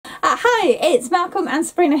Hi, it's Malcolm and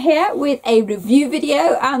Sabrina here with a review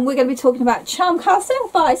video, and we're going to be talking about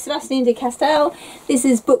Charmcaster by Sebastian de Castell. This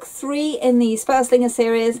is book 3 in the Spellslinger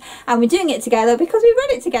series, and we're doing it together because we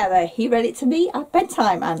read it together. He read it to me at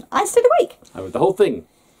bedtime and I stayed awake. I read the whole thing,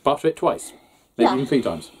 after it twice, maybe even 3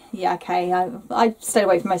 times. Yeah, okay, I stayed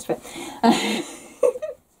awake for most of it.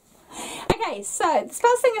 Okay, so the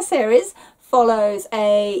Spellslinger series follows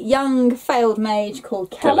a young failed mage called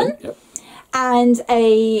Kellen. Yep. And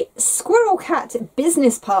a squirrel cat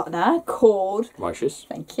business partner called Righteous.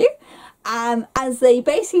 Thank you. As they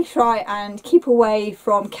basically try and keep away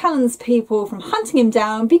from Kellen's people from hunting him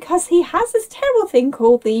down because he has this terrible thing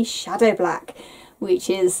called the Shadow Black, which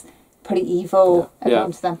is pretty evil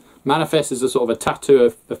according to them. Manifests as a sort of a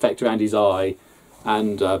tattoo effect around his eye,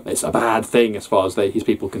 and it's a bad thing as far as his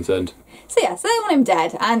people are concerned. So yeah, so they want him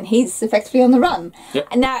dead, and he's effectively on the run. Yep.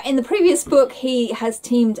 And now, in the previous book, he has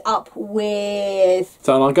teamed up with...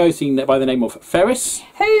 So an Argosian by the name of Ferris,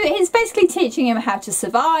 who is basically teaching him how to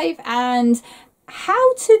survive and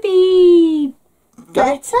how to be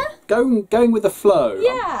better? Going with the flow.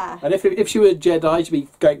 Yeah. And if she were a Jedi, she'd be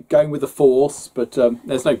going with the Force, but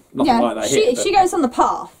there's nothing like that here. She goes on the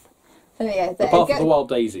path. There we go. The Path of the Wild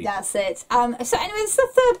Daisy. That's it. So anyway, it's the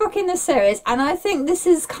 3rd book in the series, and I think this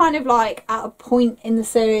is kind of like at a point in the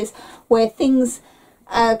series where things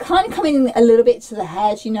are kind of coming a little bit to the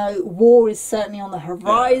head. You know, war is certainly on the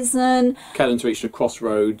horizon. Yeah. Kellen's reached a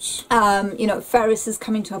crossroads. You know, Ferris is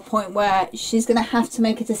coming to a point where she's going to have to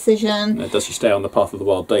make a decision. Does she stay on the Path of the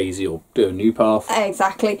Wild Daisy or do a new path?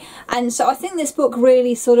 Exactly. And so I think this book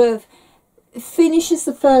really sort of finishes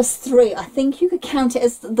the first 3. I think you could count it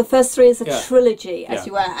as the first 3 as a trilogy, as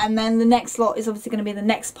you were, and then the next lot is obviously going to be the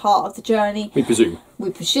next part of the journey. We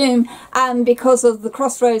presume. And because of the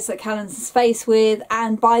crossroads that Kellen's faced with,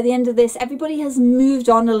 and by the end of this, everybody has moved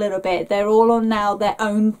on a little bit. They're all on now their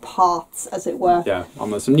own paths, as it were. Yeah,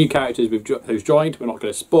 and there's some new characters who's joined. We're not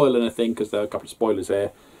going to spoil anything because there are a couple of spoilers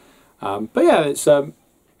here. But yeah,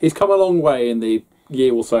 he's come a long way in the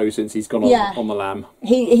year or so since he's gone on the lam.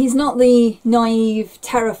 He's not the naive,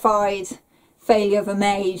 terrified failure of a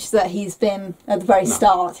mage that he's been at the very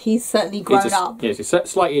start. He's certainly grown up. Yes, he's a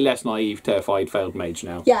slightly less naive, terrified, failed mage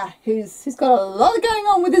now. Yeah, who's got a lot going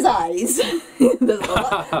on with his eyes. There's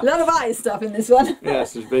a lot of eye stuff in this one.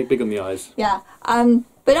 Yes, it's big on the eyes. Yeah,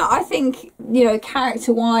 but no, I think, you know,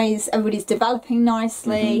 character-wise, everybody's developing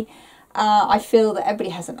nicely. I feel that everybody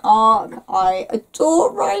has an arc. I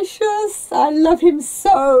adore Righteous. I love him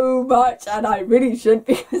so much, and I really shouldn't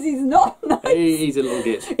because he's not nice. He's a little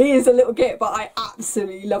git. He is a little git, but I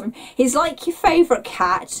absolutely love him. He's like your favourite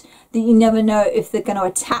cat that you never know if they're going to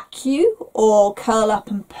attack you or curl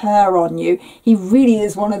up and purr on you. He really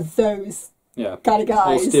is one of those kind of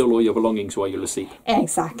guys. Or steal all your belongings while you're asleep.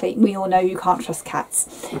 Exactly. We all know you can't trust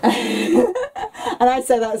cats. And I'd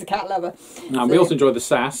say that as a cat lover. And we also enjoy the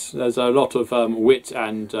sass. There's a lot of wit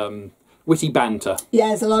and witty banter. Yeah,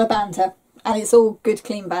 there's a lot of banter. And it's all good,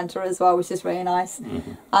 clean banter as well, which is really nice.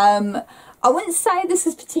 I wouldn't say this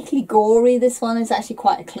is particularly gory. This one is actually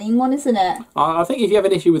quite a clean one, isn't it? I think if you have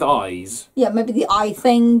an issue with eyes... Yeah, maybe the eye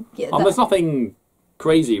thing. Yeah, there's nothing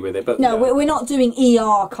crazy with it, but... No, we're not doing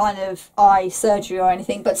ER kind of eye surgery or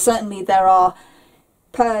anything, but certainly there are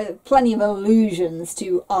plenty of allusions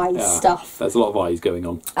to eye stuff. There's a lot of eyes going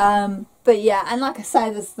on. But yeah, and like I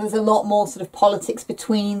say, there's a lot more sort of politics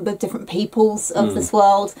between the different peoples of this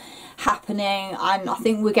world happening, and I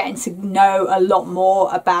think we're getting to know a lot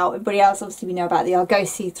more about everybody else. Obviously, we know about the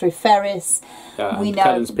Argosi through Ferris. We know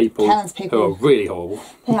Kellen's people who are really horrible.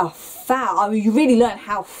 They are foul. I mean, you really learn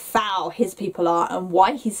how foul his people are and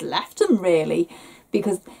why he's left them, really,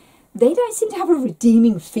 because they don't seem to have a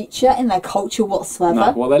redeeming feature in their culture whatsoever.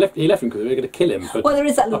 No, well, he left him because they were going to kill him. But well, there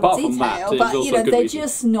is that little detail, but you know, they're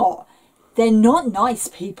just not. They're not nice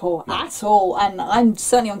people at all, and I'm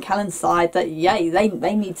certainly on Kellen's side that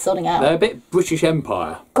they need sorting out. They're a bit British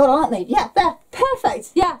Empire. God, aren't they? Yeah, they're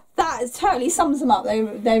perfect. Yeah, that totally sums them up. They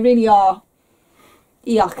really are.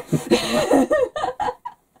 Yuck.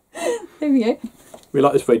 There we go. We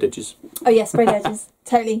like the sprayed edges. Oh yeah, sprayed edges.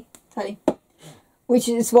 Totally. Which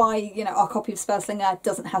is why, you know, our copy of Spellslinger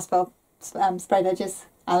doesn't have sprayed edges,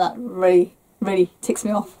 and that really ticks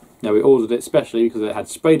me off. Now, we ordered it specially because it had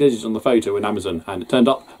sprayed edges on the photo in Amazon, and it turned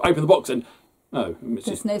up, open the box, and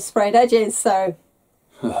there's no sprayed edges, so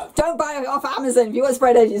don't buy it off Amazon if you want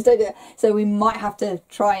sprayed edges, don't do it. So we might have to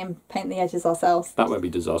try and paint the edges ourselves. That won't be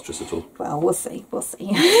disastrous at all. Well, we'll see.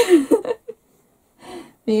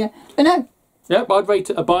 Yeah, but no. Yeah, I'd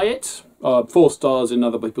rate buy it. 4 stars in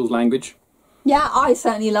other people's language. Yeah, I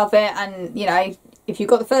certainly love it, and you know, if you've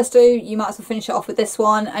got the first two, you might as well finish it off with this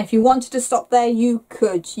one. And if you wanted to stop there, you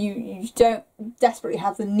could. You don't desperately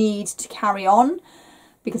have the need to carry on,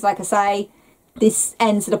 because like I say, this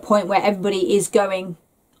ends at a point where everybody is going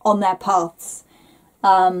on their paths.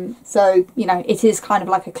 So, you know, it is kind of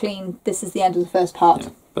like a clean, this is the end of the first part. Yeah,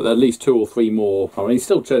 but at least 2 or 3 more. I mean, he's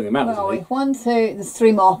still churning them out, isn't he? 1, 2, there's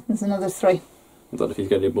 3 more. There's another 3. I don't know if he's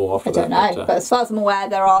going to do more after that. I don't know, but as far as I'm aware,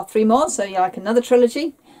 there are 3 more, so you're like another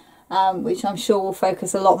trilogy, which I'm sure will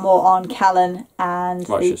focus a lot more on Callan and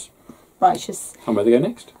Righteous. And where they go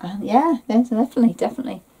next? Yeah, definitely.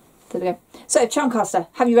 There we go. So, Charmcaster,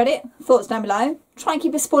 have you read it? Thoughts down below. Try and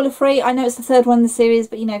keep it spoiler free. I know it's the 3rd one in the series,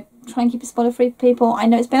 but you know, try and keep it spoiler free for people. I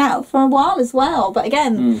know it's been out for a while as well, but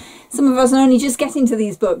again, some of us are only just getting to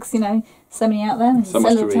these books, you know. So many out there. So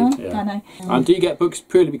much to read, yeah. I know. And do you get books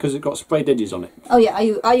purely because it's got sprayed edges on it? Oh yeah,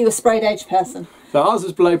 are you a sprayed edge person? So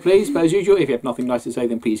answers below, please. But as usual, if you have nothing nice to say,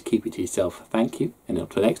 then please keep it to yourself. Thank you. And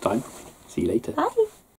until next time, see you later. Bye.